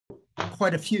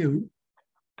quite a few.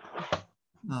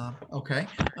 Okay,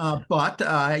 but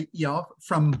you know,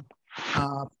 from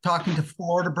talking to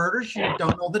Florida birders, you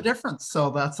don't know the difference,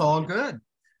 so that's all good.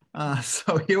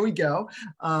 So here we go.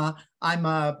 I'm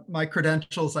my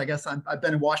credentials. I guess I've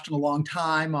been in Washington a long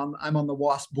time. I'm on the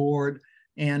WASP board,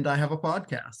 and I have a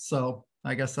podcast. So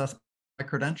I guess that's my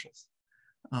credentials.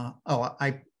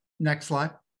 Next slide.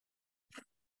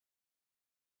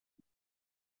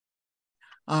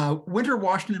 Winter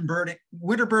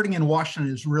birding in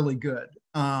Washington is really good.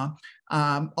 A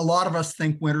lot of us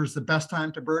think winter is the best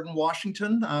time to bird in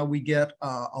Washington. We get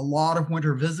a lot of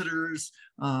winter visitors.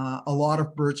 A lot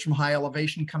of birds from high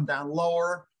elevation come down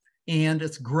lower, and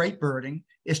it's great birding.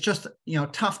 It's just, you know,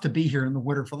 tough to be here in the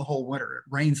winter for the whole winter.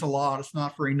 It rains a lot. It's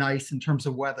not very nice in terms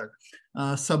of weather.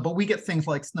 But we get things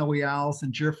like snowy owls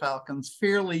and gyrfalcons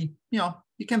fairly, you know,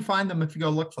 you can find them if you go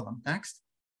look for them. Next.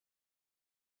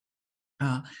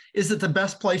 Is it the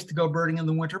best place to go birding in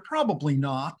the winter? Probably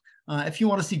not. If you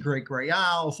want to see great gray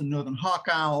owls and northern hawk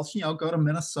owls, you know, go to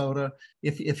Minnesota.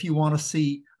 If you want to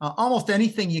see almost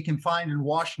anything you can find in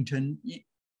Washington,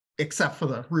 except for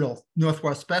the real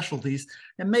Northwest specialties,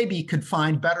 and maybe you could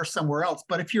find better somewhere else.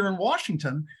 But if you're in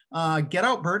Washington, get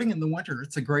out birding in the winter.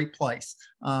 It's a great place.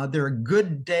 There are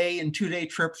good day and 2-day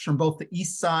trips from both the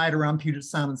east side around Puget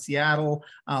Sound and Seattle.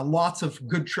 Lots of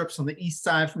good trips on the east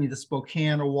side from either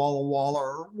Spokane or Walla Walla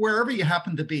or wherever you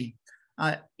happen to be.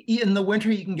 In the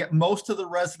winter, you can get most of the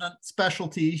resident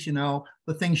specialties, you know,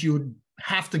 the things you would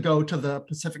have to go to the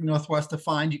Pacific Northwest to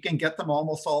find. You can get them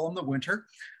almost all in the winter.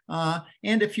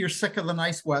 And if you're sick of the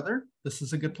nice weather, this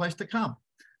is a good place to come.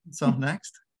 So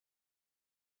next.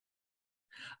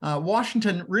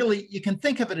 Washington, really, you can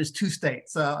think of it as two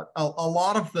states. A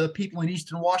lot of the people in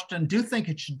Eastern Washington do think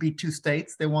it should be two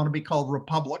states. They want to be called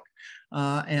Republic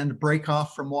and break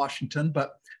off from Washington,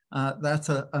 but that's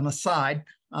an aside.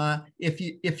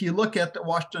 If you look at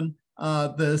Washington,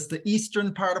 there's the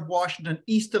eastern part of Washington,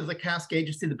 east of the Cascade.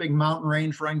 You see the big mountain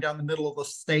range running down the middle of the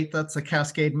state. That's the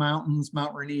Cascade Mountains,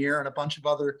 Mount Rainier, and a bunch of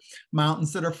other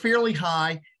mountains that are fairly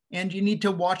high. And you need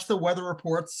to watch the weather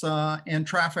reports and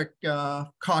traffic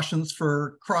cautions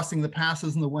for crossing the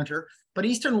passes in the winter. But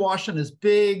Eastern Washington is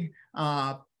big,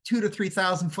 2,000 to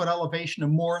 3,000 foot elevation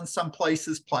and more in some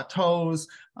places, plateaus,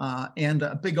 and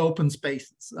big open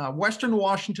spaces. Western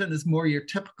Washington is more your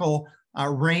typical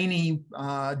rainy,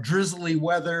 drizzly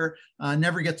weather,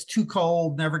 never gets too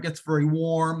cold, never gets very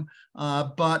warm,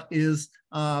 but is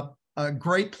a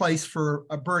great place for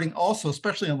birding also,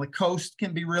 especially on the coast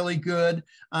can be really good.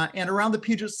 And around the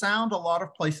Puget Sound, a lot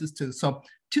of places too. So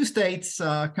two states,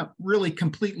 really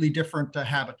completely different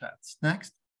habitats.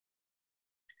 Next.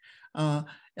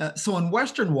 So in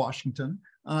Western Washington,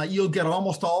 you'll get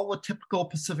almost all the typical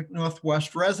Pacific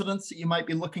Northwest residents that you might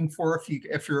be looking for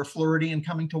if you're a Floridian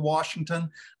coming to Washington.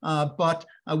 But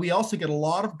we also get a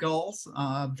lot of gulls,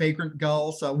 vagrant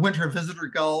gulls, winter visitor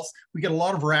gulls. We get a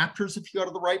lot of raptors if you go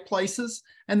to the right places.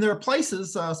 And there are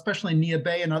places, especially in Neah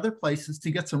Bay and other places,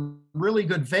 to get some really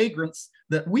good vagrants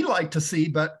that we like to see,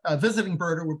 but a visiting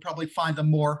birder would probably find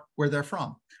them more where they're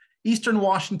from. Eastern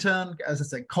Washington, as I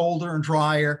said, colder and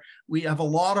drier. We have a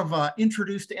lot of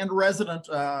introduced and resident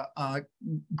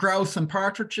grouse and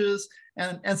partridges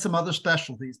and some other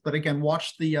specialties. But again,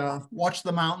 watch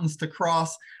the mountains to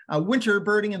cross. Winter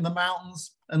birding in the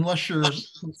mountains, unless you're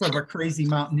sort of a crazy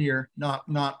mountaineer, not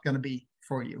going to be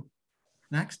for you.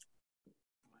 Next.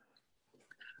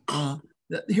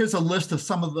 Here's a list of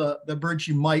some of the birds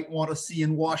you might want to see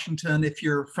in Washington if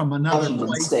you're from another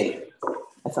place. State.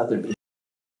 I thought there'd be.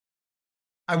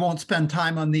 I won't spend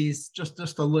time on these, just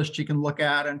a list you can look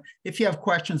at. And if you have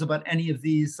questions about any of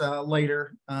these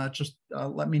later, just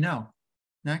let me know.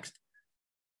 Next.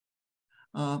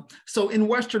 So in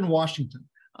Western Washington,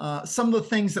 some of the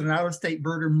things that an out-of-state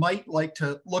birder might like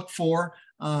to look for,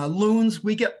 loons.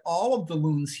 We get all of the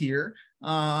loons here.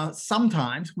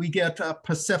 Sometimes we get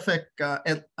Pacific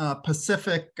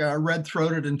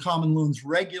red-throated and common loons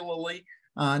regularly.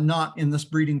 Not in this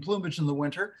breeding plumage in the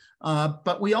winter,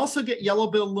 but we also get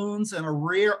yellow-billed loons and a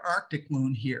rare Arctic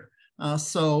loon here.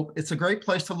 So it's a great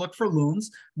place to look for loons.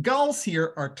 Gulls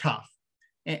here are tough,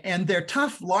 and they're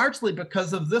tough largely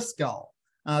because of this gull.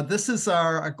 This is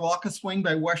our glaucous wing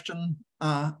by Western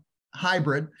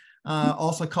hybrid,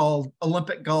 also called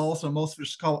Olympic gulls, or most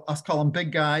of us call them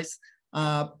big guys.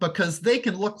 Because they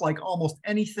can look like almost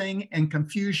anything and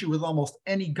confuse you with almost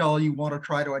any gull you want to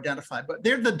try to identify. But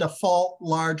they're the default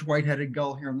large white-headed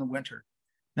gull here in the winter.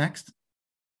 Next.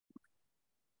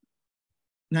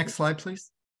 Next slide,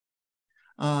 please.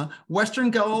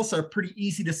 Western gulls are pretty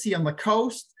easy to see on the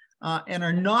coast. and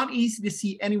are not easy to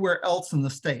see anywhere else in the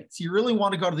States. You really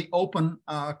want to go to the open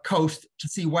coast to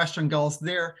see western gulls.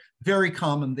 They're very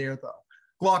common there, though.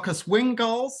 Glaucous winged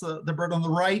gulls, the bird on the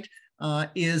right,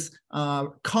 is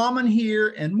common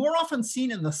here and more often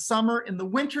seen in the summer. In the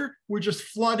winter, we're just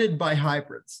flooded by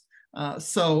hybrids.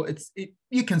 So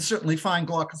you can certainly find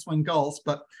glaucous winged gulls,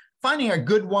 but finding a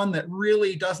good one that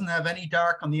really doesn't have any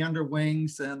dark on the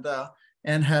underwings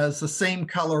and has the same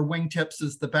color wingtips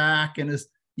as the back and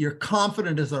you're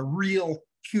confident is a real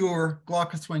pure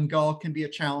glaucous winged gull can be a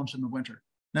challenge in the winter.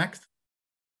 Next.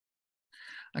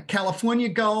 California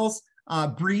gulls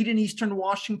breed in eastern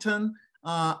Washington,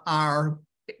 are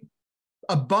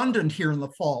abundant here in the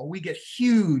fall. We get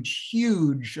huge,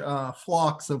 huge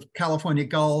flocks of California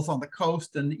gulls on the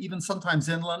coast and even sometimes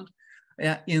inland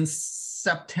in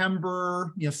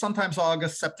September, sometimes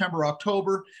August, September,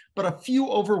 October, but a few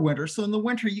overwinter. So in the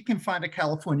winter, you can find a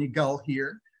California gull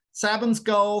here. Sabin's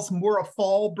gulls, more a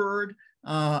fall bird,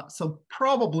 so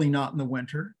probably not in the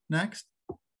winter. Next.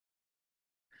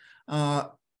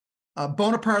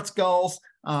 Bonaparte's gulls,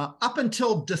 up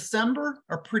until December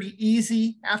are pretty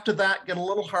easy. After that, get a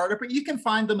little harder, but you can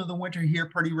find them in the winter here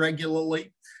pretty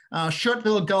regularly.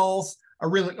 Short-billed gulls are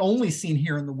really only seen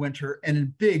here in the winter and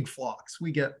in big flocks.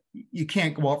 You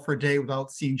can't go out for a day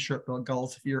without seeing short-billed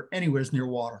gulls if you're anywhere near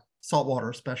water, salt water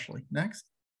especially. Next.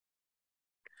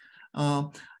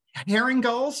 Herring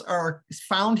gulls are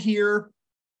found here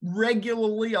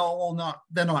regularly, although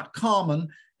they're not common.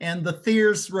 And the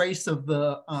Thier's race of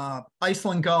the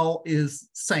Iceland gull is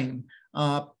same,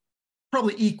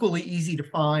 probably equally easy to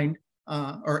find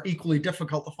or equally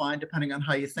difficult to find, depending on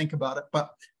how you think about it.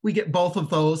 But we get both of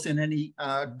those in any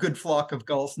good flock of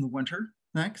gulls in the winter.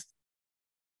 Next.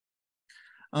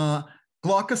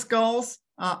 Glaucous gulls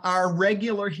are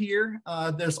regular here.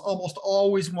 There's almost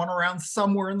always one around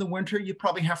somewhere in the winter. You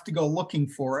probably have to go looking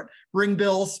for it.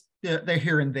 Ringbills, they're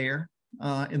here and there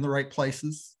in the right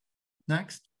places.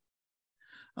 Next.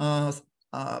 Black-legged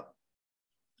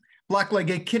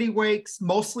kittiwakes,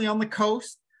 mostly on the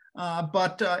coast,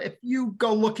 but if you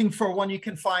go looking for one, you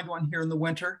can find one here in the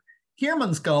winter.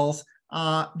 Heermann's gulls,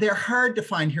 they're hard to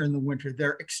find here in the winter.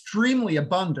 They're extremely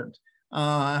abundant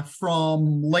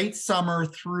from late summer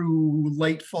through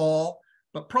late fall,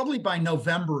 but probably by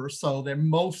November or so, they're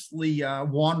mostly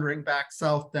wandering back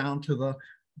south down to the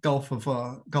Gulf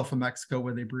of Mexico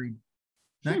where they breed.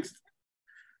 Next.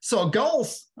 So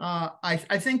gulls, I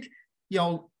think,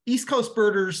 East Coast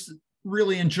birders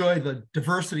really enjoy the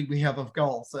diversity we have of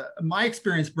gulls. My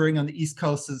experience birding on the East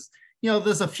Coast is,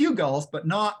 there's a few gulls, but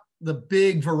not the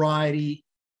big variety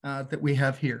that we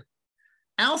have here.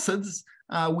 Alcids,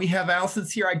 we have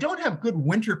alcids here. I don't have good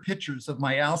winter pictures of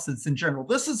my alcids in general.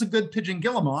 This is a good pigeon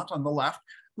guillemot on the left,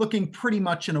 looking pretty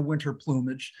much in a winter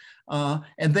plumage.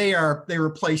 And they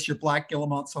replace your black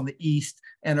guillemots on the east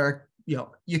and are,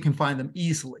 you can find them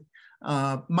easily.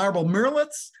 Marble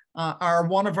murrelets are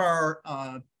one of our,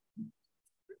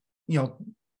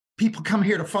 people come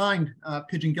here to find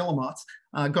pigeon guillemots,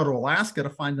 go to Alaska to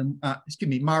find them,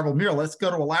 marble murrelets, go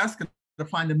to Alaska to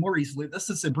find them more easily. This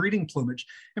is a breeding plumage.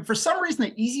 And for some reason,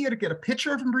 they're easier to get a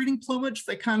picture of them breeding plumage.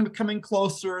 They kind of come in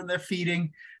closer and they're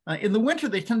feeding. In the winter,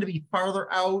 they tend to be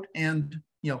farther out and,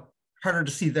 harder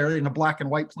to see. They're in a black and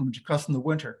white plumage, of course, in the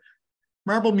winter.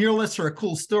 Marble murrelets are a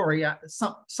cool story.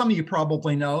 Some of you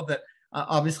probably know that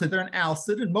obviously they're an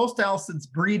alcid, and most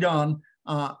alcids breed on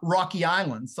rocky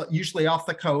islands, so usually off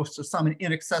the coast or some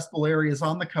inaccessible areas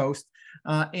on the coast.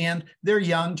 And their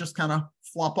young just kind of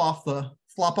flop off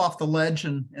the ledge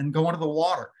and go into the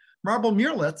water. Marble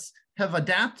murrelets have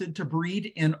adapted to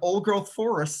breed in old growth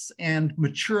forests and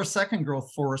mature second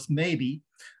growth forests, maybe.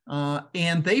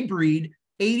 And they breed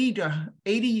 80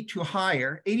 to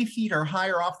higher, 80 feet or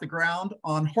higher off the ground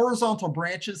on horizontal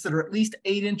branches that are at least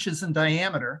 8 inches in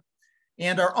diameter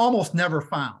and are almost never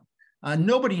found.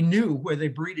 Nobody knew where they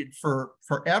breeded for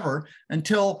forever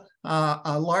until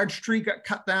a large tree got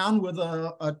cut down with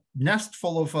a nest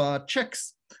full of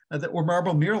chicks that were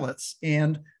marble murrelets.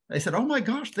 And they said, oh my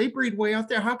gosh, they breed way out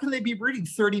there. How can they be breeding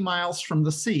 30 miles from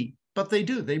the sea? But they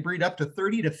do. They breed up to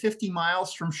 30 to 50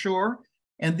 miles from shore.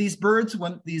 And these birds,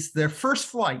 when their first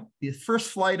flight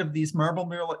of these marble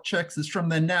murrelet chicks is from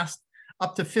their nest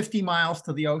up to 50 miles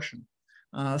to the ocean.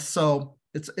 So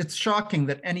it's shocking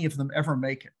that any of them ever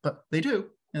make it, but they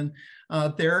do. And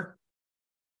they're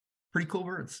pretty cool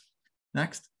birds.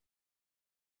 Next.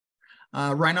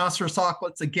 Rhinoceros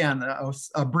auklets, again,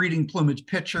 a breeding plumage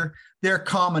picture. They're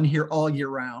common here all year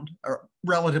round, or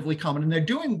relatively common, and they're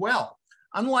doing well.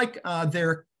 Unlike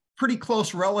their pretty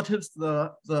close relatives,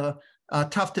 the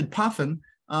tufted puffin,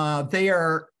 they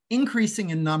are increasing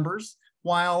in numbers.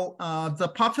 while the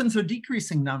puffins are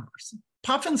decreasing numbers.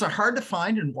 Puffins are hard to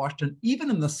find in Washington, even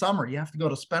in the summer. You have to go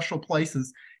to special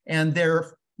places, and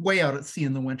they're way out at sea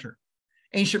in the winter.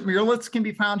 Ancient murrelets can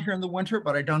be found here in the winter,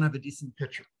 but I don't have a decent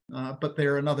picture. But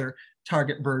they're another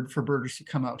target bird for birders who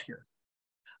come out here.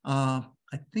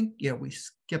 I think, yeah, we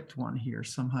skipped one here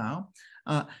somehow.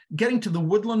 Getting to the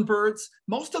woodland birds,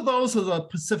 most of those are the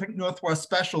Pacific Northwest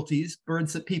specialties,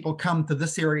 birds that people come to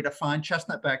this area to find.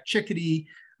 Chestnut-backed chickadee.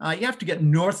 You have to get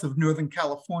north of Northern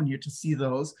California to see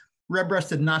those.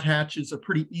 Red-breasted nuthatches are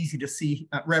pretty easy to see.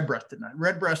 Red-breasted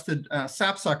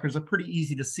sapsuckers are pretty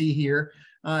easy to see here.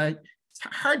 It's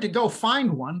hard to go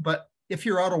find one, but if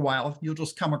you're out a while, you'll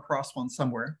just come across one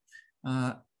somewhere.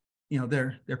 You know,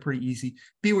 they're pretty easy.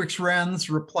 Bewick's wrens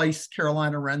replace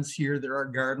Carolina wrens here. There are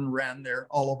garden wren. They're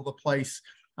all over the place.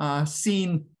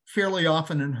 Seen fairly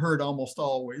often and heard almost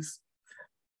always.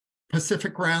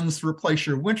 Pacific wrens replace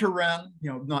your winter wren.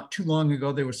 You know, not too long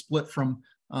ago, they were split from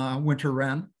winter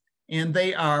wren. And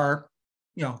they are,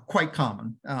 you know, quite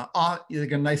common. You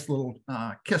get a nice little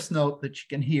kiss note that you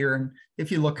can hear. And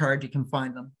if you look hard, you can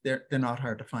find them. They're not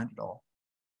hard to find at all.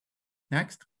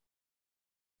 Next.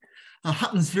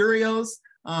 Hutton's vireos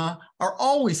are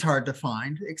always hard to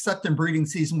find, except in breeding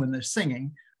season when they're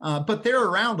singing, but they're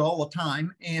around all the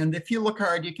time. And if you look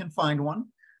hard, you can find one.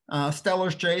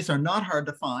 Steller's jays are not hard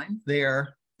to find. They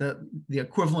are the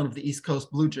equivalent of the East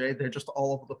Coast blue jay. They're just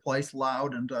all over the place,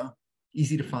 loud and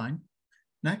easy to find.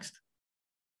 Next.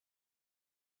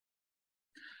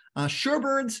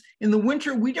 Shorebirds, in the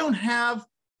winter, we don't have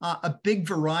a big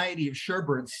variety of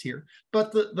shorebirds here,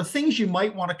 but the things you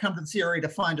might want to come to this area to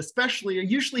find especially are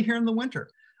usually here in the winter.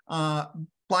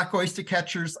 Black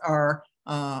oystercatchers are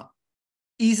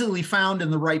easily found in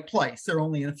the right place. They're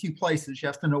only in a few places. You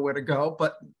have to know where to go,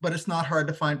 but it's not hard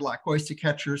to find black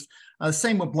oystercatchers.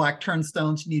 Same with black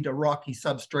turnstones. You need a rocky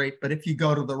substrate, but if you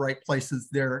go to the right places,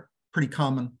 they're pretty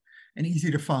common and easy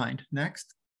to find.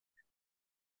 Next.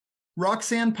 Rock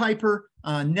sandpiper,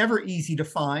 never easy to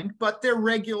find, but they're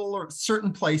regular at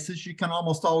certain places. You can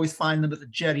almost always find them at the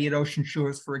jetty at ocean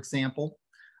shores, for example.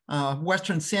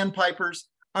 Western sandpipers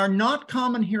are not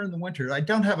common here in the winter. I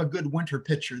don't have a good winter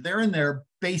picture. They're in their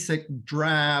basic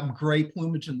drab gray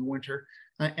plumage in the winter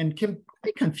and can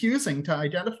be confusing to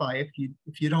identify if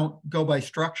you don't go by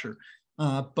structure.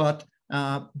 But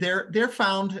they're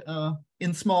found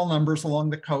in small numbers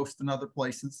along the coast and other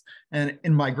places, and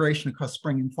in migration, because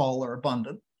spring and fall are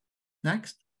abundant.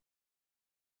 Next.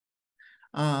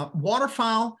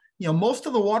 Waterfowl, you know, most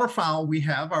of the waterfowl we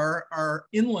have are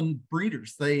inland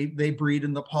breeders. They breed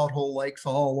in the pothole lakes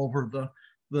all over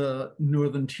the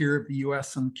northern tier of the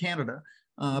US and Canada,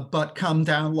 but come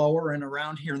down lower and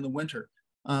around here in the winter.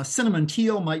 Cinnamon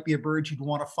teal might be a bird you'd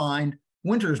want to find.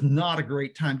 Winter is not a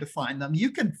great time to find them. You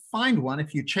can find one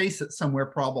if you chase it somewhere,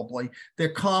 probably.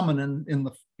 They're common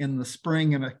in the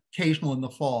spring and occasional in the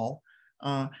fall.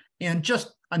 And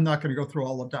just, I'm not going to go through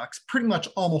all the ducks. Pretty much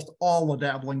almost all the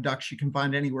dabbling ducks you can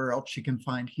find anywhere else you can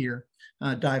find here.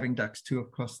 Diving ducks too,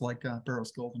 of course, like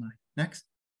Barrow's goldeneye. Next.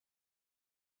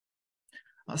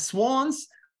 Swans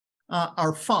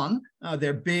are fun.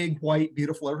 They're big, white,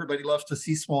 beautiful. Everybody loves to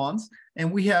see swans. And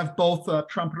we have both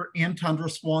trumpeter and tundra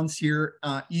swans here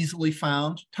easily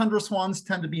found. Tundra swans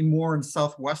tend to be more in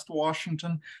southwest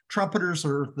Washington. Trumpeters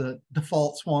are the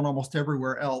default swan almost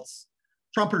everywhere else.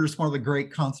 Trumpeter is one of the great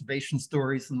conservation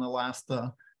stories in the last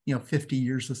 50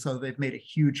 years or so. They've made a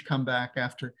huge comeback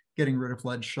after getting rid of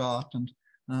lead shot and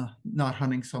not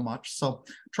hunting so much. So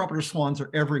trumpeter swans are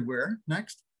everywhere.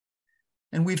 Next.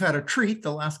 And we've had a treat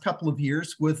the last couple of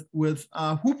years with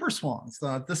whooper swans.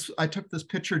 I took this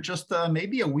picture just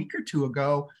maybe a week or two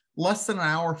ago, less than an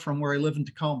hour from where I live in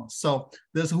Tacoma. So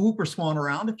there's a whooper swan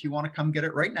around if you want to come get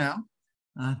it right now.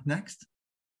 Next.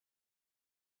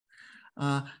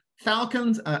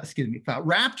 Raptors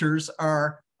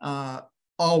are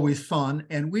always fun.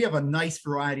 And we have a nice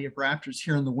variety of raptors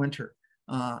here in the winter.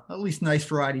 At least nice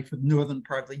variety for the northern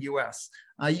part of the US.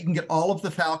 You can get all of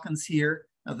the falcons here.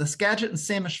 The Skagit and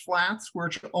Samish Flats,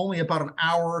 which are only about an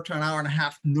hour to an hour and a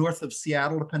half north of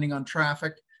Seattle, depending on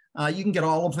traffic. You can get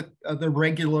all of the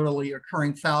regularly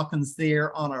occurring falcons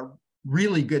there on a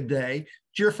really good day.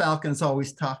 Gyr falcon is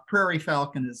always tough. Prairie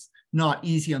falcon is not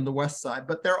easy on the west side,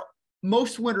 but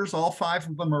most winters, all 5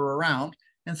 of them are around,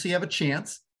 and so you have a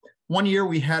chance. One year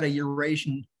we had a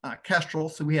Eurasian kestrel,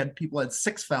 so people had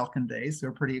 6 falcon days. They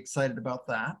were pretty excited about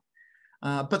that.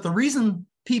 But the reason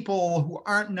people who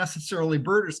aren't necessarily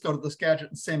birders go to the Skagit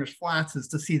and Samish Flats is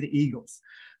to see the eagles.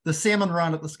 The salmon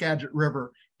run at the Skagit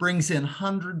River brings in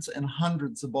hundreds and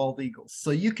hundreds of bald eagles.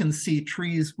 So you can see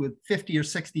trees with 50 or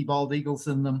 60 bald eagles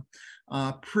in them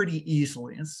pretty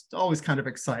easily. It's always kind of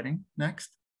exciting. Next.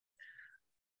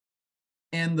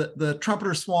 And the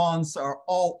trumpeter swans are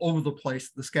all over the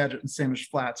place, the Skagit and Samish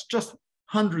Flats, just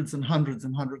hundreds and hundreds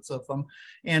and hundreds of them.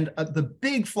 And the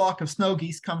big flock of snow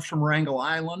geese comes from Wrangel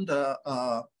Island,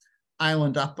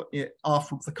 island up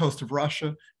off of the coast of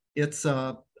Russia. It's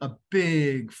a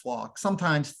big flock,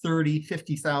 sometimes 30,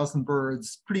 50,000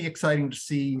 birds. Pretty exciting to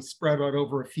see spread out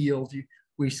over a field.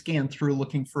 We scan through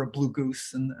looking for a blue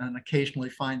goose and occasionally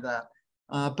find that.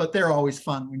 But they're always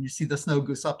fun when you see the snow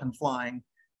goose up and flying.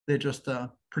 They're just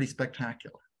pretty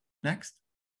spectacular. Next.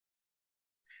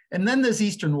 And then there's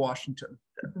Eastern Washington,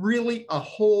 really a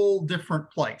whole different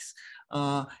place.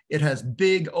 It has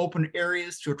big open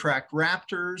areas to attract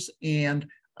raptors, and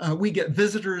we get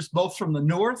visitors both from the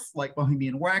north, like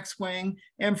Bohemian waxwing,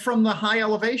 and from the high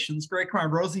elevations.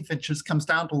 Gray-crowned rosy finches comes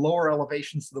down to lower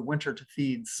elevations of the winter to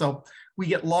feed. So we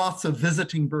get lots of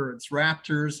visiting birds,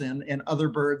 raptors and other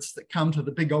birds that come to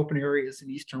the big open areas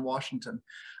in Eastern Washington.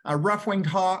 A rough-legged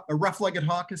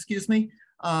hawk, excuse me,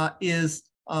 is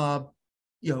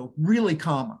really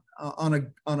common.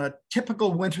 On a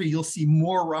typical winter, you'll see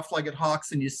more rough-legged hawks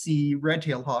than you see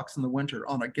red-tailed hawks in the winter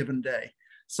on a given day.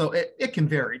 So it can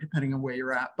vary depending on where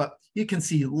you're at, but you can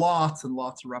see lots and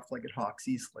lots of rough-legged hawks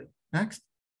easily. Next.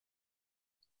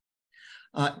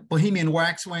 Bohemian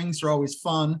waxwings are always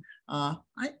fun. I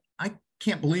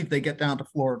can't believe they get down to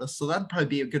Florida, so that'd probably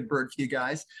be a good bird for you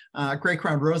guys.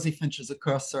 Gray-crowned rosy finches, of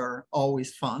course, are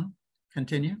always fun.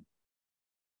 Continue.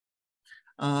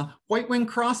 White-winged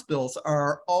crossbills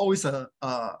are always a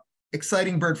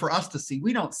exciting bird for us to see.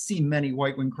 We don't see many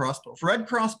white-winged crossbills. Red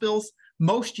crossbills,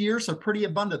 most years are pretty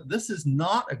abundant. This is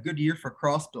not a good year for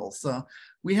crossbills.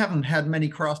 We haven't had many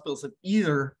crossbills of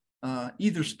either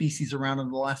species around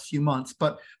in the last few months,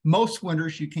 but most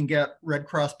winters you can get red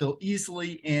crossbill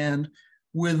easily, and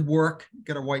with work,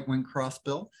 get a white-winged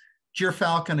crossbill.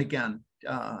 Gyrfalcon, again,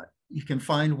 you can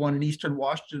find one in Eastern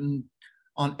Washington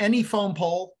on any foam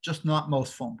pole, just not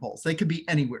most foam poles. They could be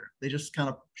anywhere. They just kind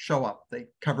of show up. They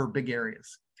cover big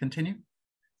areas. Continue.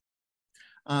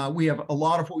 We have a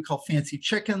lot of what we call fancy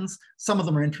chickens. Some of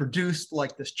them are introduced,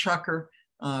 like this chucker.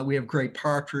 We have gray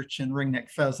partridge and ringneck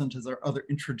pheasant as our other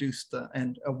introduced,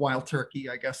 and a wild turkey,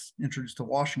 I guess, introduced to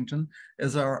Washington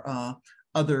as our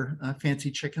other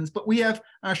fancy chickens. But we have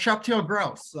sharp-tailed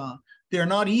grouse. They're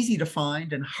not easy to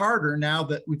find and harder now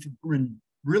that we've been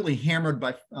really hammered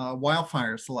by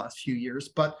wildfires the last few years,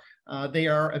 but they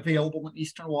are available in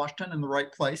Eastern Washington in the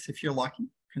right place if you're lucky.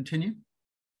 Continue.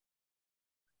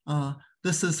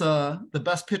 This is the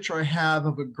best picture I have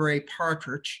of a gray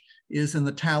partridge is in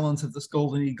the talons of this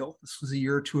golden eagle. This was a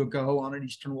year or two ago on an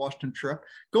Eastern Washington trip.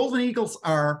 Golden eagles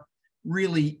are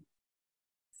really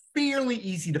fairly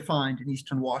easy to find in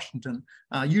Eastern Washington,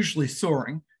 usually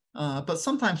soaring, but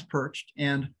sometimes perched,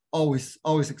 and always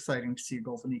exciting to see a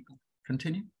golden eagle.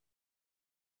 Continue.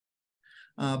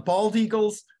 Bald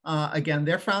eagles, again,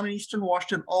 they're found in Eastern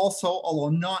Washington also,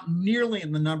 although not nearly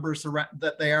in the numbers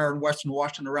that they are in Western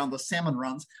Washington around the salmon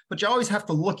runs, but you always have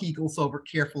to look eagles over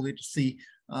carefully to see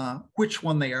which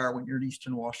one they are when you're in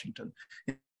Eastern Washington.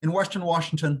 In Western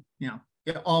Washington, you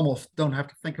almost don't have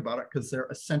to think about it because they're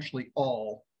essentially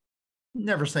all,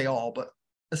 never say all, but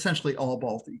essentially all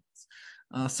bald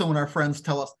eagles. So when our friends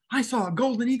tell us, I saw a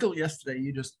golden eagle yesterday,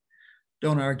 you just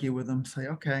don't argue with them, say,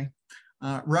 okay.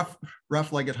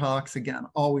 Rough-legged hawks, again,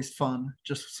 always fun.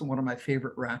 Just one of my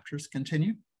favorite raptors.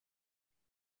 Continue.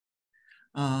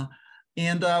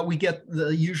 We get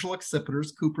the usual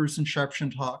accipiters, Coopers and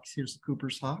sharp-shinned hawks. Here's the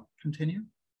Cooper's hawk. Continue.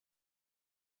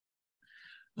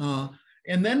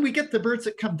 And then we get the birds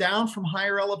that come down from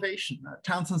higher elevation.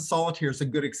 Townsend solitaire is a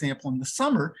good example. In the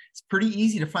summer, it's pretty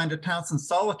easy to find a Townsend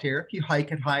solitaire. If you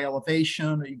hike at high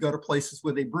elevation or you go to places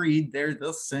where they breed,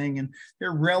 they'll sing, and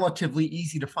they're relatively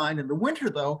easy to find. In the winter,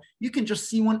 though, you can just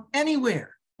see one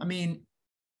anywhere. I mean,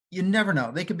 you never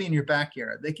know. They could be in your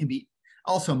backyard. They can be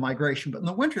also migration, but in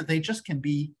the winter, they just can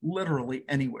be literally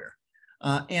anywhere.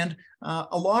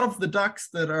 A lot of the ducks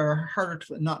that are harder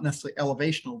to, not necessarily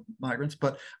elevational migrants,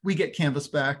 but we get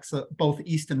canvasbacks both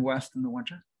east and west in the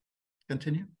winter.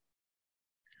 Continue.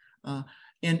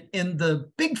 In the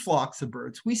big flocks of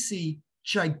birds, we see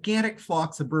gigantic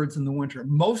flocks of birds in the winter.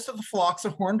 Most of the flocks are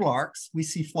horned larks. We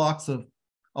see flocks of,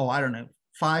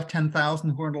 10,000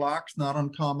 horned larks, not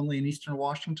uncommonly in Eastern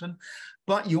Washington.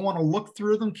 But you want to look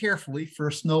through them carefully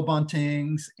for snow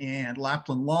buntings, and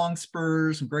Lapland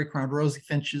longspurs and gray-crowned rosy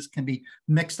finches can be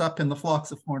mixed up in the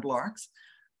flocks of horned larks.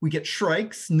 We get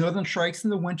shrikes, northern shrikes in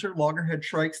the winter, loggerhead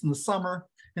shrikes in the summer,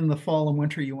 in the fall and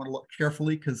winter, you want to look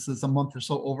carefully because there's a month or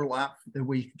so overlap that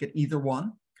we can get either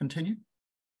one. Continue.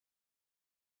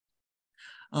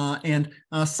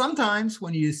 Sometimes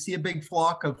when you see a big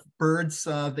flock of birds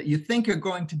that you think are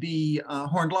going to be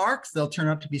horned larks, they'll turn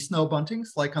out to be snow buntings,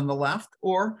 like on the left,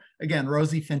 or again,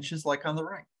 rosy finches, like on the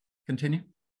right. Continue.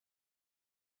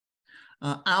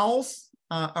 Owls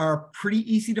are pretty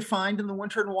easy to find in the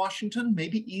winter in Washington,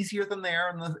 maybe easier than they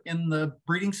are in the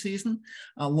breeding season.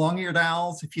 Long-eared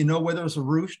owls, if you know where there's a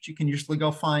roost, you can usually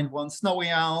go find one. Snowy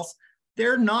owls,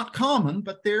 they're not common,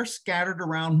 but they're scattered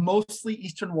around mostly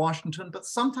eastern Washington, but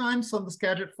sometimes on the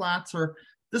Skagit Flats, or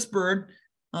this bird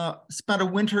spent a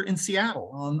winter in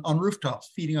Seattle on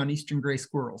rooftops feeding on eastern gray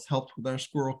squirrels, helped with our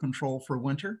squirrel control for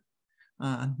winter.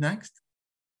 Next.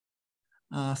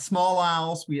 Small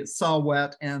owls, we get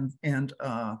saw-whet and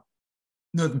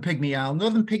northern pygmy owl.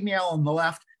 Northern pygmy owl on the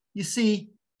left, you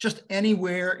see just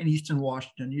anywhere in eastern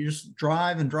Washington. You just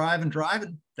drive and drive and drive,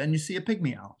 and then you see a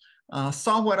pygmy owl.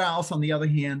 Saw-whet owls, on the other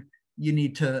hand, you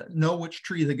need to know which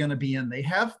tree they're going to be in. They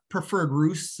have preferred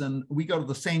roosts, and we go to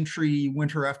the same tree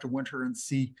winter after winter and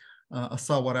see a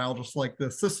saw-whet owl just like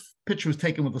this. This picture was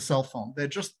taken with a cell phone. They're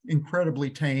just incredibly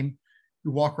tame.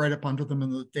 You walk right up under them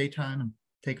in the daytime and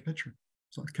take a picture.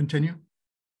 So continue.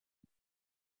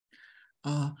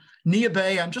 Nia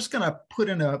Bay, I'm just going to put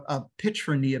in a pitch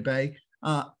for Nia Bay.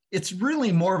 It's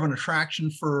really more of an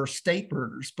attraction for state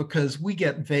birders because we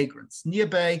get vagrants. Nia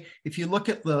Bay, if you look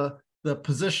at the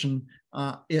position,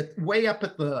 it way up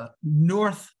at the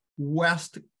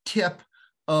northwest tip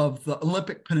of the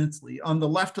Olympic Peninsula. On the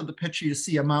left of the picture, you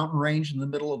see a mountain range in the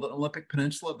middle of the Olympic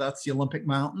Peninsula. That's the Olympic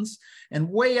Mountains. And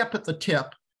way up at the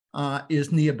tip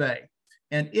is Nia Bay.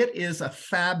 And it is a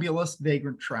fabulous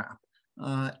vagrant trap.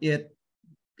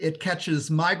 It catches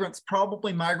migrants,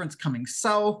 probably migrants coming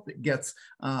south. It gets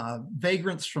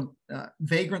vagrants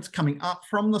coming up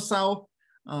from the south.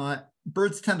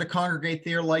 Birds tend to congregate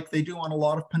there like they do on a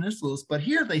lot of peninsulas, but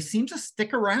here they seem to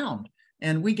stick around,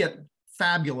 and we get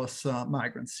fabulous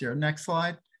migrants here. Next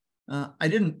slide. I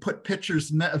didn't put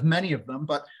pictures of many of them,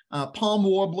 but palm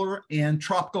warbler and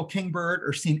tropical kingbird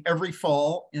are seen every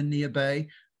fall in Nia Bay.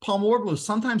 Palm warblers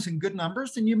sometimes in good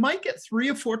numbers, and you might get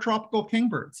 3 or 4 tropical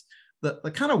kingbirds.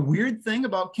 The kind of weird thing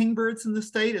about kingbirds in the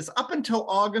state is up until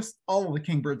August, all of the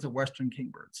kingbirds are western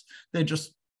kingbirds. They're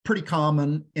just pretty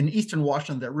common. In eastern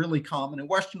Washington, they're really common. In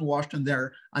western Washington,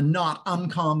 they're a not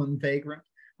uncommon vagrant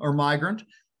or migrant.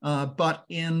 But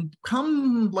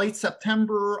come late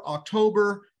September,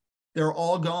 October, they're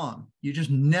all gone. You just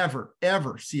never,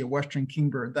 ever see a western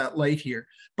kingbird that late here.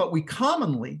 But we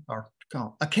commonly, or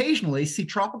occasionally, see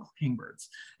tropical kingbirds.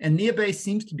 And Nia Bay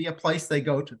seems to be a place they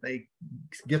go to. They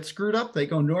get screwed up. They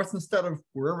go north instead of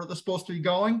wherever they're supposed to be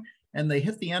going. And they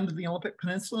hit the end of the Olympic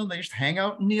Peninsula and they just hang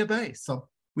out in Nia Bay. So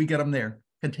we get them there.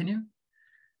 Continue.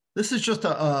 This is just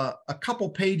a couple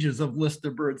pages of list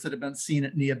of birds that have been seen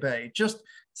at Nia Bay. Just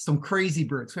some crazy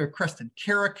birds. We have crested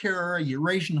caracara,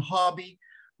 Eurasian hobby.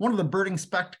 One of the birding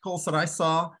spectacles that I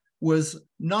saw was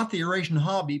not the Eurasian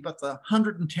hobby, but the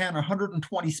 110 or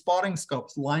 120 spotting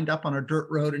scopes lined up on a dirt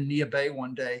road in Nia Bay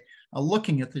one day,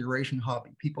 looking at the Eurasian hobby.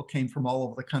 People came from all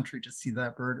over the country to see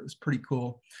that bird. It was pretty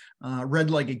cool.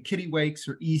 Red-legged kittiwakes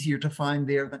are easier to find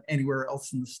there than anywhere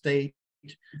else in the state.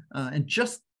 And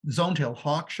just zone-tailed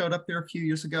hawk showed up there a few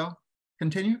years ago.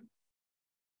 Continue.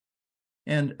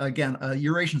 And again, a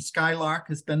Eurasian skylark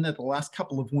has been there the last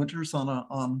couple of winters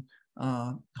on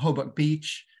Hobuck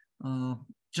Beach.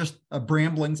 Just a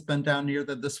brambling's been down near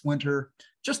there this winter.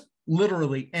 Just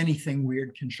literally anything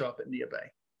weird can show up at Nia Bay.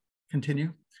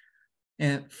 Continue.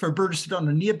 And for birders who don't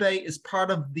know, Nia Bay is part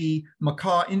of the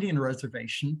Makah Indian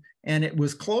Reservation, and it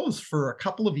was closed for a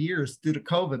couple of years due to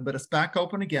COVID, but it's back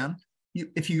open again.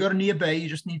 If you go to Nia Bay, you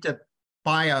just need to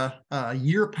buy a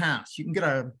year pass. You can get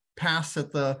a pass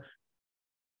at the,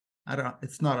 I don't know,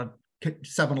 it's not a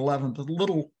 7-Eleven, but a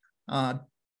little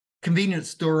convenience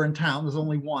store in town. There's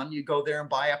only one. You go there and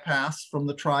buy a pass from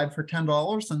the tribe for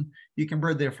 $10 and you can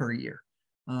bird there for a year.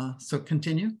 So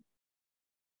continue.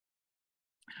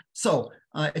 So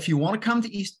if you want to come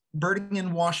to East birding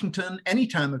in Washington any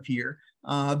time of year,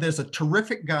 there's a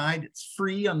terrific guide. It's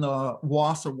free on the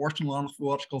WOS, or Washington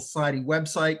Ornithological Society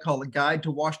website, called A Guide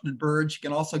to Washington Birds. You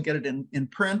can also get it in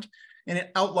print, and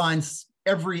it outlines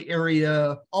every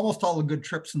area. Almost all the good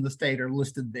trips in the state are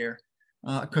listed there,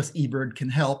 because eBird can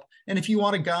help. And if you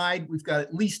want a guide, we've got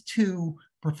at least 2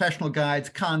 professional guides.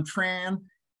 Con Tran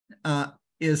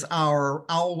is our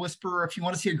owl whisperer. If you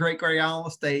want to see a great gray owl in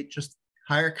the state, just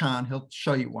hire Con. He'll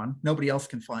show you one. Nobody else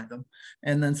can find them.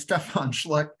 And then Stefan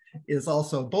Schleck is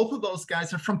also, both of those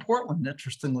guys are from Portland,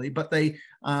 interestingly, but they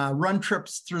run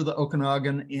trips through the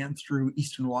Okanagan and through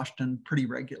Eastern Washington pretty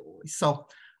regularly. So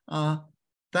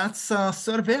that's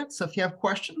sort of it. So if you have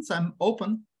questions, I'm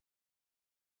open.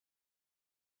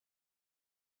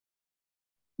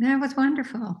 That was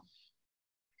wonderful.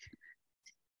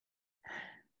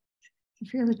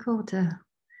 It's really cool to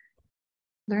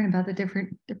learn about the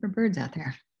different birds out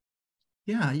there.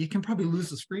 Yeah, you can probably lose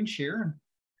the screen share.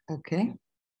 Okay.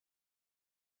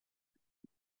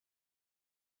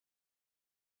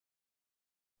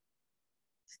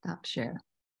 Stop share.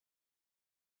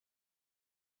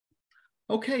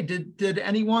 Okay, did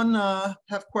anyone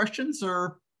have questions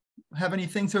or have any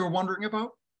things they were wondering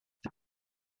about?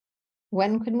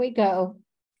 When can we go?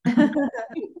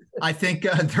 I think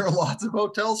there are lots of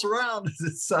hotels around.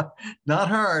 It's not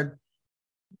hard.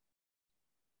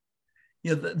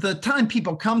 You know, the time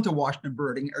people come to Washington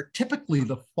birding are typically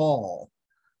the fall,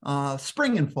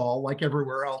 spring and fall, like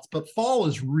everywhere else. But fall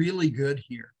is really good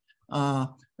here.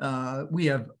 We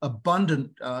have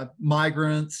abundant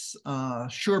migrants.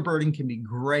 Shorebirding can be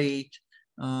great,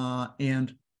 but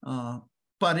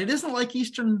it isn't like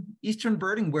eastern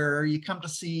birding where you come to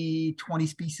see 20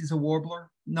 species of warbler.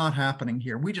 Not happening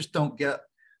here. We just don't get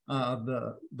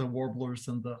the warblers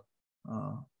and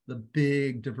the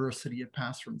big diversity of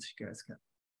passerines you guys get.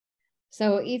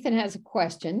 So Ethan has a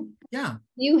question. Yeah.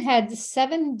 You had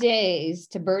 7 days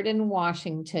to bird in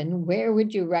Washington. Where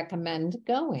would you recommend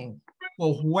going?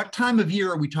 Well, what time of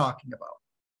year are we talking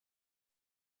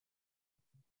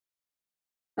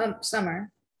about?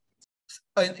 Summer.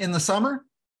 In the summer?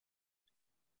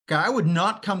 I would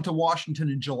not come to Washington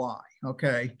in July.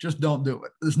 Okay, just don't do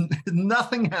it. There's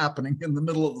nothing happening in the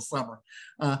middle of the summer.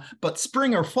 But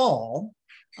spring or fall,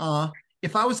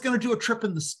 if I was going to do a trip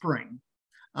in the spring,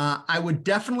 I would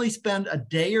definitely spend a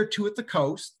day or two at the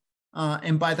coast.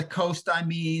 And by the coast, I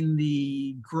mean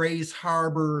the Grays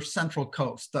Harbor Central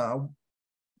Coast,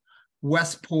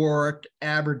 Westport,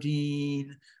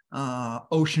 Aberdeen,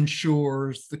 Ocean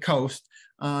Shores, the coast.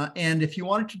 And if you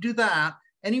wanted to do that,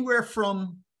 anywhere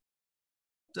from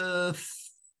the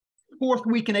 4th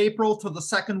week in April to the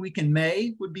 2nd week in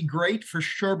May would be great for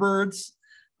shorebirds.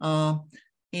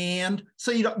 And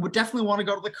so you would definitely want to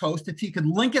go to the coast. If you could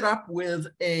link it up with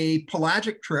a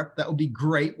pelagic trip, that would be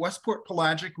great. Westport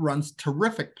Pelagic runs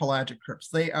terrific pelagic trips.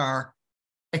 They are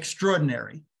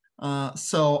extraordinary.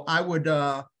 So I would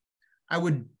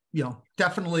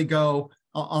definitely go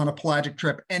on a pelagic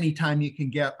trip anytime you can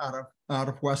get out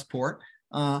of Westport.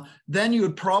 Then you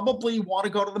would probably want to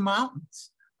go to the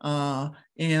mountains.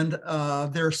 And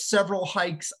there are several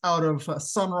hikes out of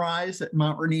Sunrise at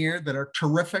Mount Rainier that are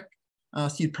terrific. So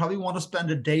you'd probably want to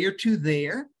spend a day or two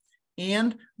there.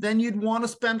 And then you'd want to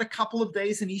spend a couple of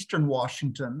days in Eastern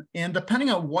Washington. And depending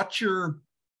on what your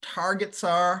targets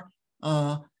are,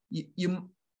 you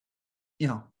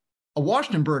know, a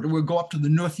Washington bird would go up to the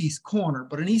northeast corner,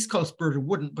 but an East Coast bird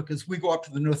wouldn't, because we go up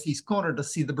to the northeast corner to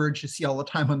see the birds you see all the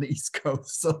time on the East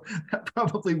Coast. So that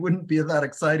probably wouldn't be that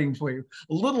exciting for you.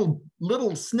 A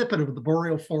little snippet of the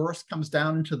boreal forest comes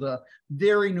down into the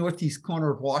very northeast corner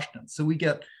of Washington. So we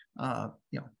get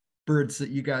birds that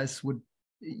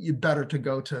you'd better to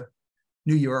go to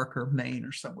New York or Maine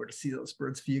or somewhere to see those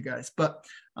birds for you guys. But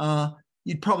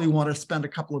you'd probably want to spend a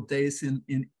couple of days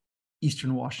in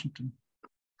Eastern Washington.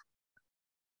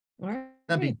 All right.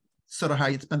 That'd be sort of how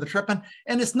you'd spend the trip. And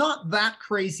it's not that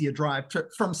crazy a drive.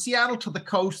 From Seattle to the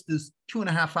coast is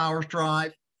 2.5 hours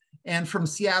drive. And from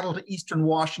Seattle to Eastern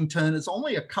Washington is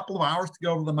only a couple of hours to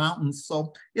go to the mountains.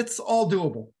 So it's all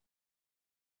doable.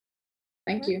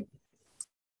 Thank you.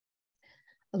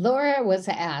 Laura was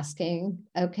asking,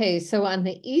 okay, so on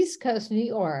the East Coast, New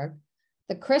York,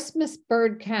 the Christmas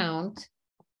bird count,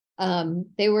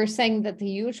 they were saying that the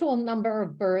usual number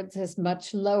of birds is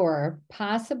much lower,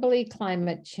 possibly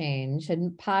climate change,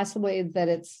 and possibly that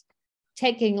it's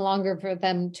taking longer for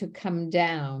them to come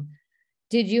down.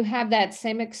 Did you have that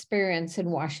same experience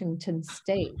in Washington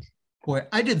State? Boy,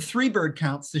 I did 3 bird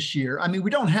counts this year. I mean,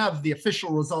 we don't have the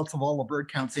official results of all the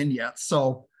bird counts in yet.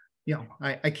 So,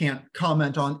 I can't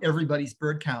comment on everybody's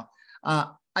bird count.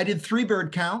 I did 3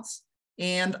 bird counts,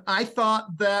 and I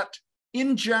thought that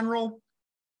in general,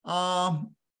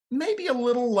 maybe a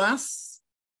little less,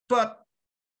 but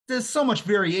there's so much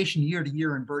variation year to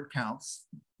year in bird counts.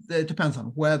 It depends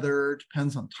on weather,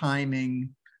 depends on timing,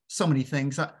 so many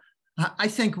things. I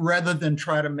think rather than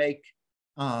try to make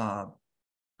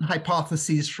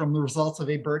hypotheses from the results of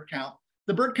a bird count,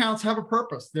 the bird counts have a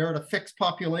purpose. They're at a fixed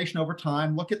population over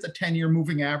time. Look at the 10-year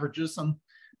moving averages and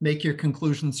make your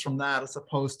conclusions from that, as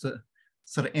opposed to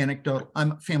sort of anecdotal.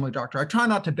 I'm a family doctor. I try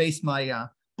not to base my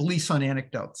beliefs on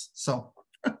anecdotes. So.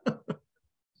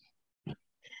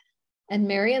 And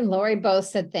Mary and Lori both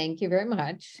said, thank you very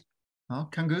much. Oh,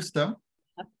 con gusto.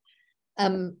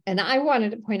 And I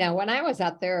wanted to point out when I was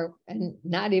out there and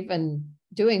not even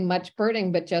doing much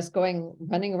birding, but just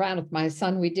running around with my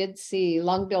son, we did see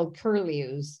long-billed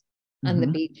curlews on the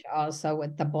beach also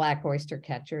with the black oyster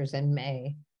catchers in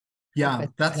May. Yeah,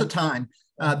 that's the time.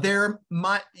 The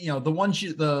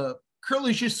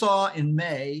curlews you saw in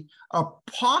May are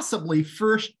possibly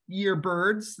first-year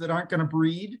birds that aren't going to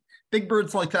breed. Big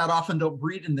birds like that often don't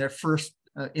breed in their first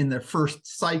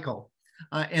cycle,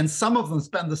 and some of them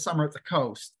spend the summer at the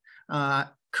coast.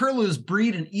 Curlews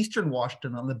breed in eastern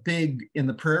Washington in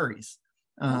the prairies,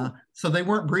 so they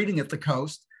weren't breeding at the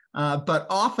coast. But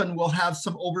often we'll have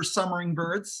some over-summering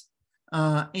birds,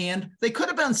 and they could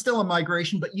have been still in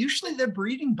migration, but usually they're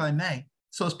breeding by May.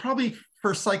 So it's probably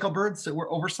first cycle birds that were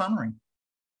over-summering.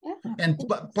 Yeah. And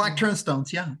black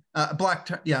turnstones, black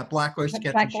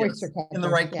oystercatchers in the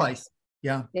right place.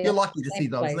 Yeah, you're lucky to see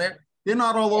those. They're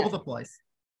not all over the place.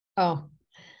 Oh,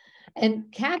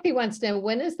 and Kathy wants to know,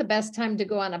 when is the best time to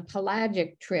go on a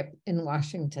pelagic trip in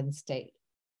Washington State?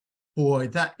 Boy,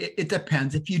 it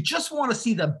depends. If you just want to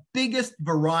see the biggest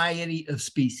variety of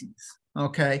species,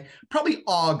 okay, probably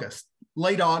August.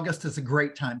 Late August is a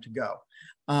great time to go.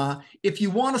 If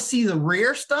you want to see the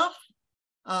rare stuff,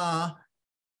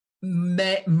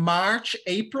 March,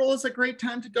 April is a great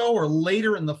time to go, or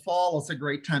later in the fall is a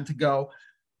great time to go.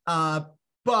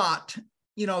 But,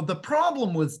 the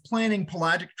problem with planning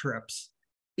pelagic trips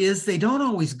is they don't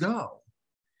always go.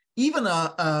 Even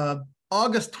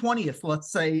August 20th,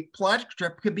 let's say, pelagic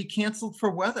trip could be canceled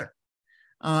for weather.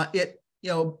 To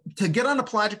get on a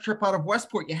pelagic trip out of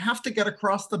Westport, you have to get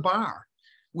across the bar,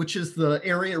 which is the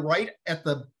area right at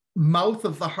the mouth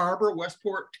of the harbor,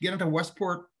 Westport. To get into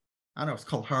Westport, I don't know, it's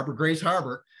called Grays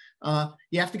Harbor.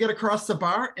 You have to get across the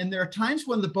bar, and there are times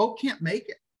when the boat can't make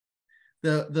it.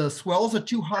 The swells are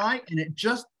too high, and it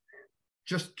just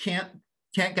can't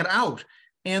get out.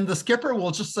 And the skipper will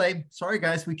just say, sorry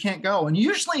guys, we can't go. And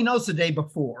usually he knows the day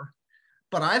before,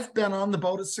 but I've been on the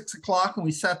boat at 6 o'clock and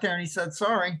we sat there and he said,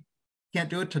 sorry, can't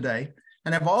do it today.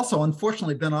 And I've also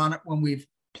unfortunately been on it when we've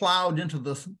plowed into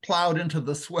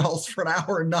the swells for an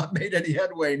hour and not made any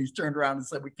headway, and he's turned around and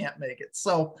said, we can't make it.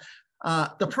 So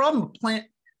the problem with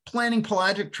planning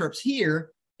pelagic trips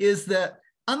here is that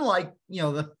unlike,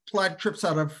 the pelagic trips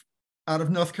out of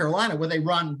North Carolina, where they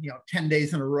run, 10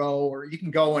 days in a row, or you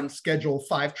can go and schedule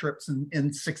 5 trips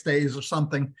in 6 days or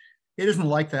something. It isn't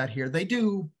like that here. They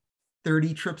do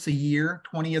 30 trips a year,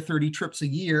 20 or 30 trips a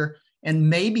year, and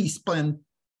maybe spend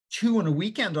 2 in a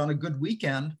weekend on a good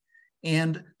weekend.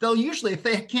 And they'll usually, if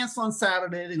they cancel on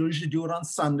Saturday, they'll usually do it on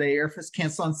Sunday, or if it's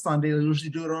canceled on Sunday, they'll usually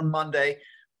do it on Monday.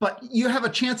 But you have a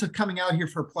chance of coming out here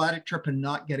for a pelagic trip and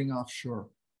not getting offshore.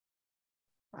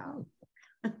 Wow.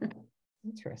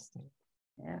 Interesting.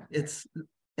 Yeah.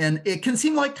 And it can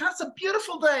seem like, that's a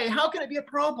beautiful day. How can it be a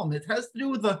problem? It has to do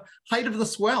with the height of the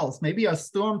swells. Maybe a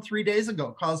storm 3 days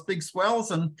ago caused big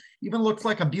swells and even looks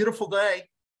like a beautiful day.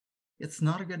 It's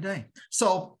not a good day.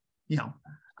 So,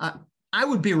 I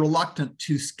would be reluctant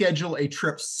to schedule a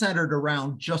trip centered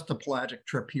around just a pelagic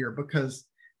trip here, because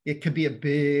it could be a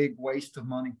big waste of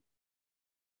money.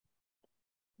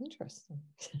 Interesting.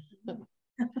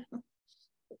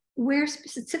 Where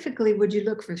specifically would you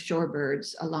look for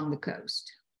shorebirds along the coast?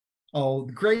 Oh,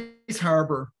 Grays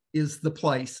Harbor is the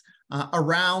place.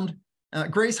 Around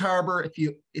Grays Harbor, if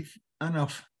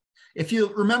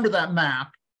you remember that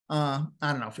map, I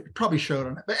don't know if it probably showed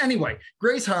on it, but anyway,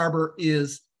 Grays Harbor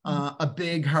is a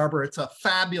big harbor. It's a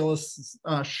fabulous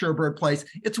shorebird place.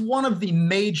 It's one of the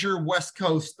major West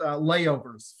Coast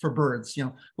layovers for birds.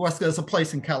 West Coast is a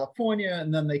place in California,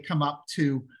 and then they come up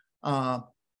to.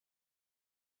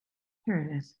 Here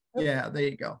it is. Yeah, there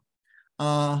you go.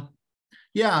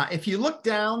 Yeah, if you look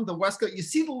down the West Coast, you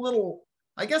see the little,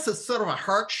 I guess it's sort of a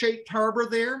heart-shaped harbor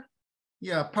there.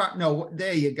 Yeah,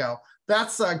 there you go.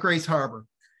 That's Grays Harbor.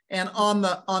 And on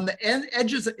the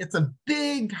edges, it's a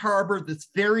big harbor that's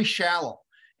very shallow.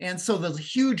 And so there's a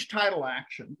huge tidal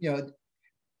action.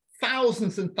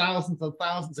 Thousands and thousands and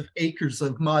thousands of acres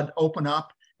of mud open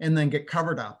up and then get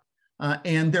covered up.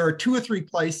 And there are 2 or 3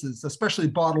 places, especially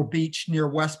Bottle Beach near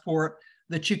Westport,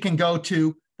 that you can go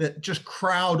to that just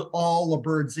crowd all the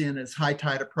birds in as high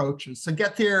tide approaches. So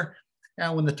get there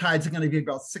when the tides are going to be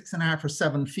about 6.5 or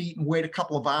 7 feet, and wait a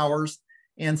couple of hours.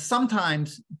 And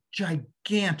sometimes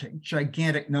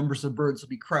gigantic numbers of birds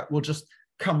will just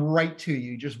come right to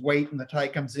you. Just wait, and the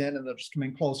tide comes in, and they'll just come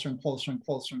in closer and closer and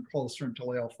closer and closer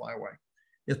until they all fly away.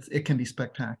 It can be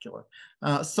spectacular.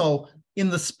 So in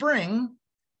the spring,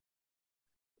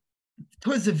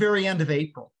 towards the very end of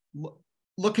April.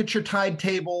 Look at your tide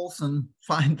tables and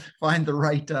find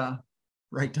the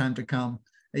right time to come.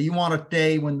 You want a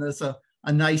day when there's a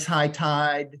nice high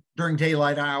tide during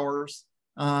daylight hours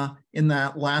in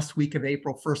that last week of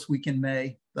April, first week in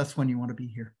May. That's when you want to be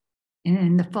here. And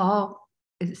in the fall,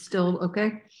 is it still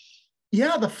okay?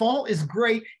 Yeah, the fall is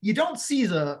great. You don't see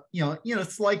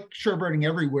it's like shorebirding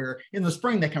everywhere. In the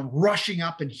spring, they come rushing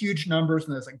up in huge numbers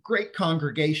and there's a great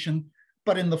congregation.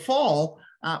 But in the fall,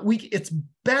 it's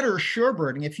better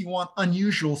shorebirding if you want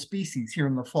unusual species here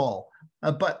in the fall.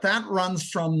 But that runs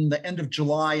from the end of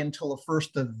July until the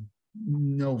 1st of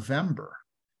November,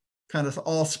 kind of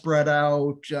all spread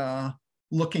out,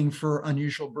 looking for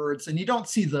unusual birds. And you don't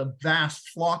see the vast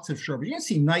flocks of shorebirds. You can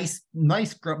see nice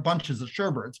bunches of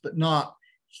shorebirds, but not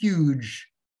huge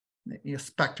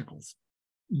spectacles.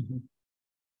 Mm-hmm.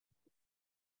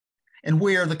 And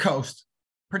we're the coast,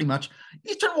 pretty much.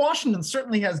 Eastern Washington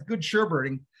certainly has good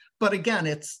shorebirding, but again,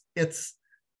 it's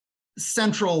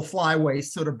central flyways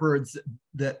sort of birds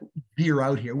that veer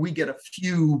out here. We get a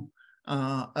few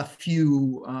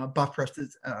buff-breasted,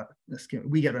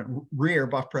 we get a rare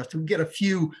buff-breasted, we get a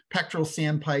few pectoral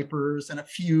sandpipers and a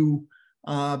few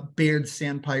Baird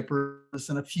sandpipers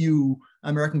and a few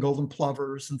American golden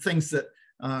plovers and things that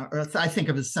I think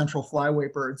of as central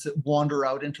flyway birds that wander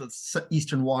out into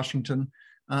eastern Washington.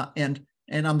 And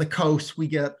on the coast, we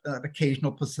get an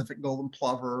occasional Pacific golden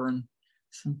plover and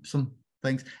some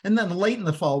things. And then late in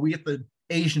the fall, we get the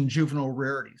Asian juvenile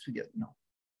rarities. We get,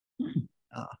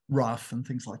 rough and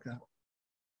things like that.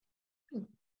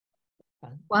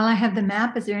 While I have the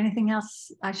map, is there anything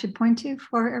else I should point to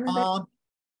for everybody?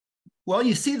 Well,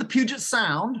 you see the Puget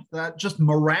Sound, that just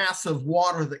morass of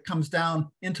water that comes down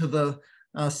into the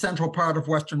central part of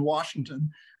Western Washington.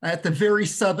 At the very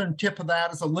southern tip of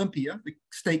that is Olympia, the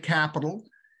state capital.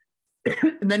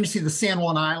 And then you see the San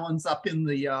Juan Islands up in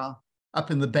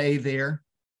the bay there.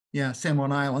 Yeah, San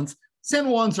Juan Islands. San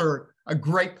Juans are a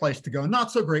great place to go.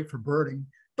 Not so great for birding,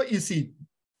 but you see,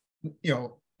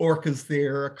 orcas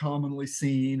there are commonly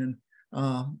seen, and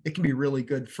it can be really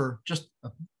good for just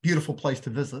a beautiful place to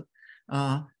visit.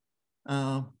 I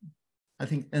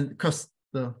think, and because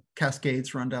the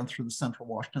Cascades run down through the central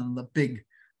Washington,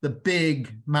 the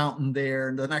big mountain there,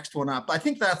 and the next one up. I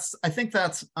think that's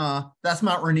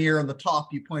Mount Rainier on the top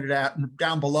you pointed at, and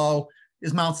down below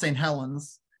is Mount St.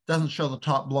 Helens. Doesn't show the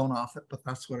top blown off it, but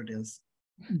that's what it is.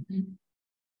 Mm-hmm.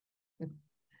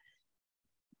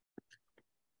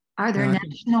 Are there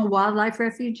national wildlife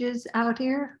refuges out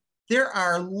here? There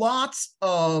are lots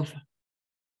of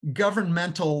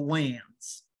governmental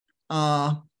lands.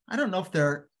 I don't know if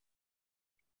they're,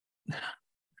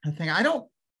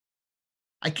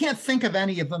 I can't think of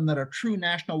any of them that are true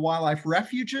national wildlife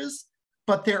refuges,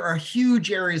 but there are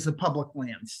huge areas of public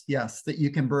lands, yes, that you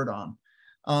can bird on.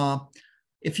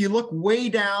 If you look way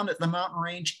down at the mountain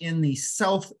range in the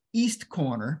southeast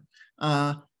corner,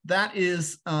 that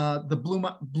is the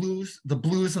Blues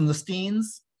and the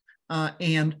Steens,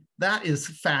 and that is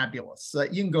fabulous.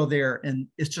 You can go there, and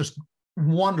it's just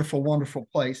wonderful, wonderful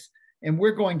place. And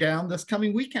we're going down this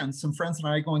coming weekend. Some friends and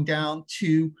I are going down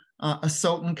to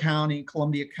Asotin County,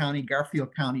 Columbia County,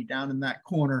 Garfield County, down in that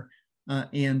corner,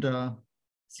 and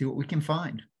see what we can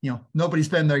find. Nobody's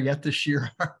been there yet this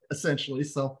year, essentially,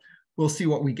 so we'll see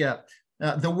what we get.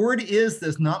 The word is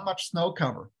there's not much snow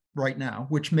cover right now,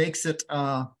 which makes it,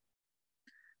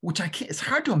 it's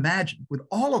hard to imagine with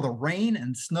all of the rain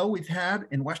and snow we've had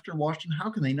in Western Washington. How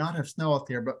can they not have snow out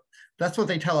there? But that's what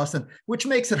they tell us, and which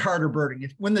makes it harder birding.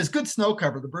 When there's good snow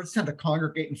cover, the birds tend to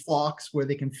congregate in flocks where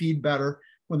they can feed better.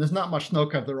 When there's not much snow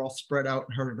cover, they're all spread out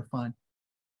and harder to find.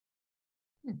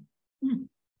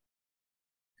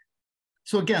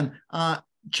 So again,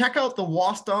 check out the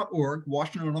WASS.org,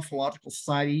 Washington Ornithological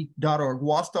Society.org,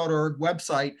 WASS.org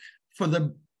website for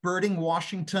the Birding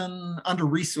Washington under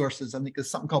resources. I think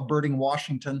there's something called Birding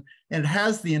Washington, and it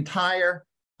has the entire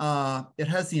book.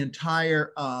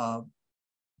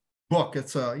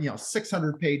 It's a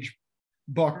 600-page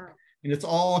book, and it's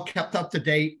all kept up to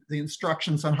date. The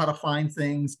instructions on how to find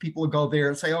things. People will go there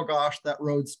and say, "Oh gosh, that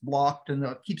road's blocked," and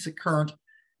it keeps it current.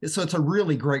 So it's a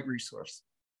really great resource.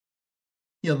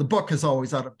 The book is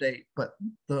always out of date, but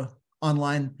the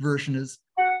online version is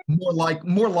more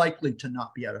likely to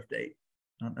not be out of date.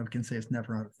 I can say it's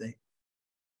never out of date.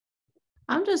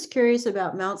 I'm just curious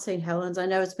about Mount St. Helens. I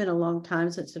know it's been a long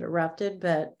time since it erupted,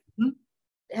 but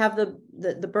have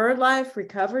the bird life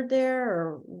recovered there,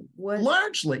 or what?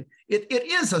 Largely, it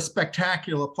is a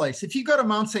spectacular place. If you go to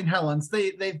Mount St. Helens,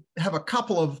 they have a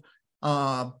couple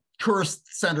of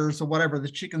tourist centers or whatever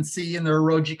that you can see, and there are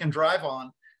roads you can drive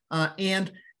on.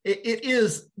 And it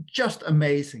is just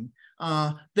amazing.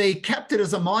 they kept it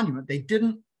as a monument. They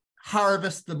didn't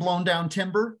harvest the blown down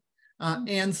timber.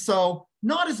 And so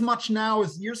not as much now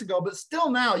as years ago, but still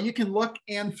now you can look,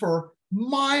 and for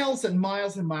miles and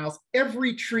miles and miles,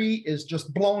 every tree is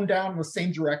just blown down in the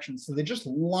same direction. So they just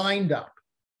lined up,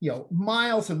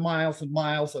 miles and miles and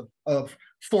miles of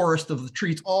forest of the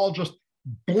trees, all just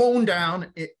blown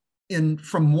down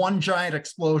from one giant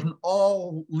explosion,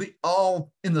 all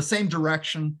in the same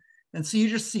direction. And so you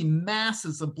just see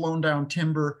masses of blown down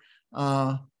timber.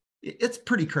 It's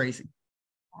pretty crazy.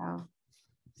 Wow.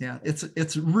 Yeah,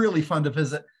 it's really fun to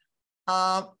visit.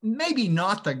 Maybe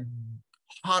not the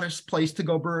hottest place to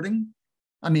go birding.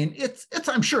 I mean,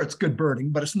 I'm sure it's good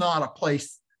birding, but it's not a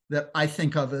place that I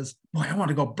think of as, boy, I want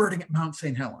to go birding at Mount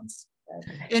St. Helens.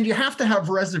 Okay. And you have to have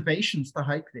reservations to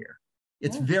hike there.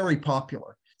 It's very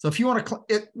popular. So if you want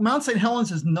to, Mount St.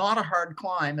 Helens is not a hard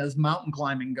climb as mountain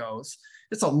climbing goes.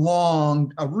 It's a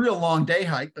real long day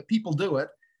hike, but people do it.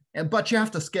 But you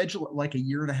have to schedule it like a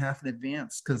year and a half in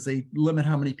advance because they limit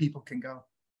how many people can go.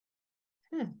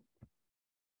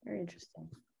 Very interesting.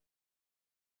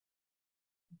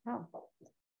 Wow.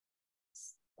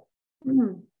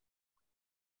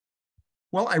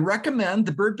 Well, I recommend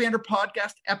the Bird Bander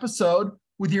podcast episode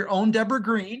with your own Deborah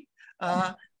Green.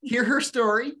 Hear her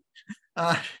story.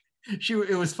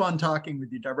 It was fun talking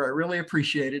with you, Deborah. I really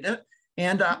appreciated it.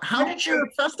 And how did your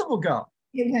festival go?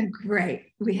 It went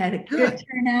great. We had a good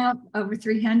turnout, over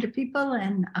 300 people,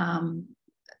 and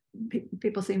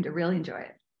people seemed to really enjoy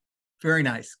it. Very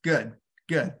nice. Good.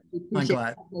 I'm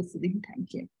glad. Listening.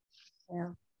 Thank you.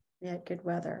 Yeah, good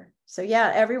weather. So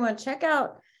yeah, everyone check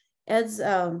out Ed's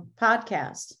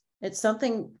podcast. It's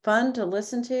something fun to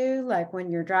listen to, like when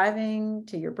you're driving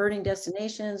to your birding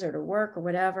destinations or to work or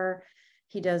whatever.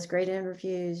 He does great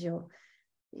interviews.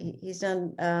 He's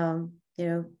done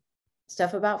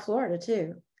stuff about Florida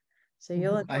too. So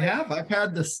you'll enjoy I've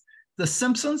had the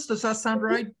Simpsons. Does that sound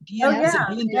right? David?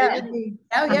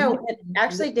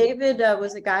 Actually, David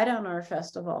was a guide on our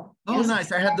festival. Oh,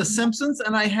 nice. I had the Simpsons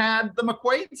and I had the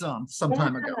McQuaids on some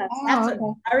time ago.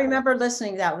 I remember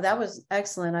listening to that. That was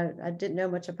excellent. I didn't know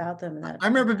much about them. I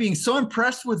remember being so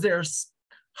impressed with their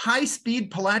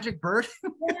high-speed pelagic bird.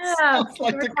 Yeah,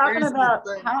 like we were talking about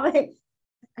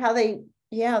how they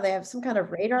have some kind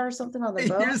of radar or something on the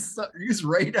boat. Use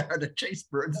radar to chase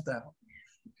birds down.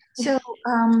 So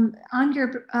on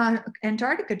your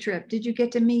Antarctica trip, did you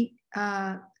get to meet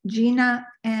Gina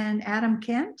and Adam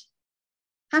Kent?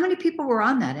 How many people were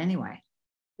on that anyway?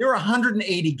 There were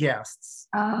 180 guests.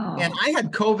 Oh. And I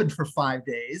had COVID for 5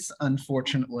 days,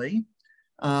 unfortunately.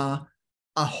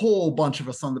 A whole bunch of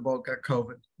us on the boat got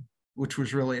COVID, which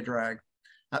was really a drag.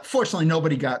 Fortunately,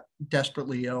 nobody got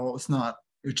desperately ill. It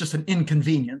was just an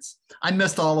inconvenience. I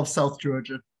missed all of South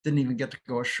Georgia, didn't even get to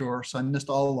go ashore. So I missed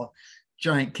all the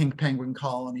giant king penguin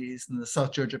colonies and the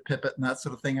South Georgia pipit and that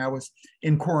sort of thing. I was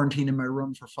in quarantine in my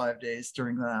room for 5 days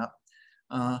during that.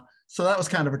 So that was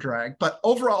kind of a drag, but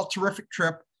overall terrific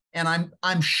trip. And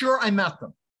I'm sure I met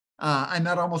them. I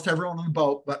met almost everyone on the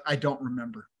boat, but I don't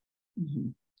remember. Mm-hmm.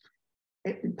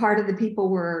 Part of the people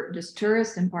were just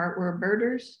tourists and part were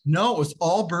birders? No, it was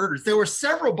all birders. There were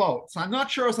several boats. I'm not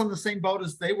sure I was on the same boat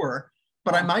as they were,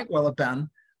 but I might well have been.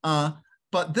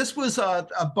 But this was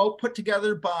a boat put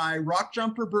together by Rock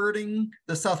Jumper Birding,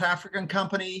 the South African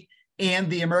company, and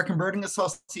the American Birding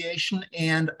Association,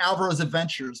 and Alvaro's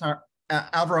Adventures,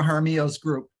 Alvaro Jaramillo's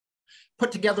group,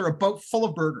 put together a boat full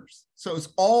of birders. So it's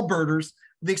all birders,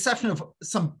 with the exception of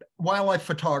some wildlife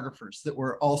photographers that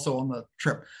were also on the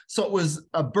trip. So it was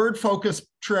a bird-focused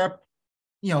trip.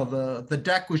 The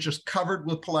deck was just covered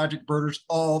with pelagic birders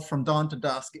all from dawn to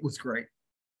dusk. It was great.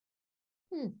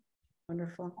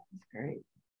 Wonderful. Great.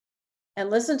 And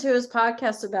listen to his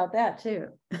podcast about that too.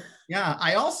 Yeah,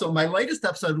 my latest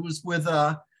episode was with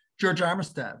George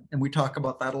Armistead, and we talk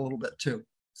about that a little bit too.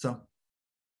 So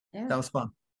that was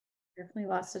fun. Definitely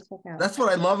lots to check out. That's what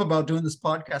I love about doing this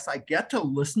podcast. I get to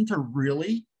listen to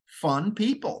really fun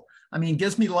people. I mean, it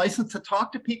gives me license to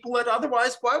talk to people that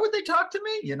otherwise, why would they talk to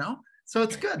me? So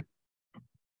it's good.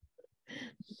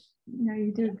 No,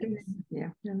 you do good. Yeah,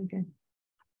 really good.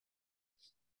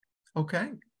 Okay.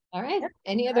 All right.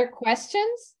 Any other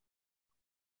questions?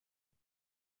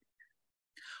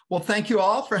 Well, thank you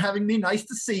all for having me. Nice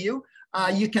to see you.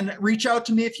 You can reach out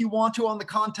to me if you want to on the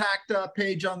contact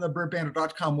page on the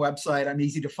birdbander.com website. I'm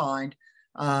easy to find.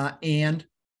 And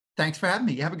thanks for having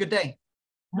me. You have a good day.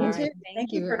 All right.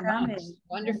 Thank you for very much. coming.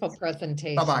 Wonderful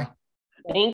presentation. Bye-bye. Thank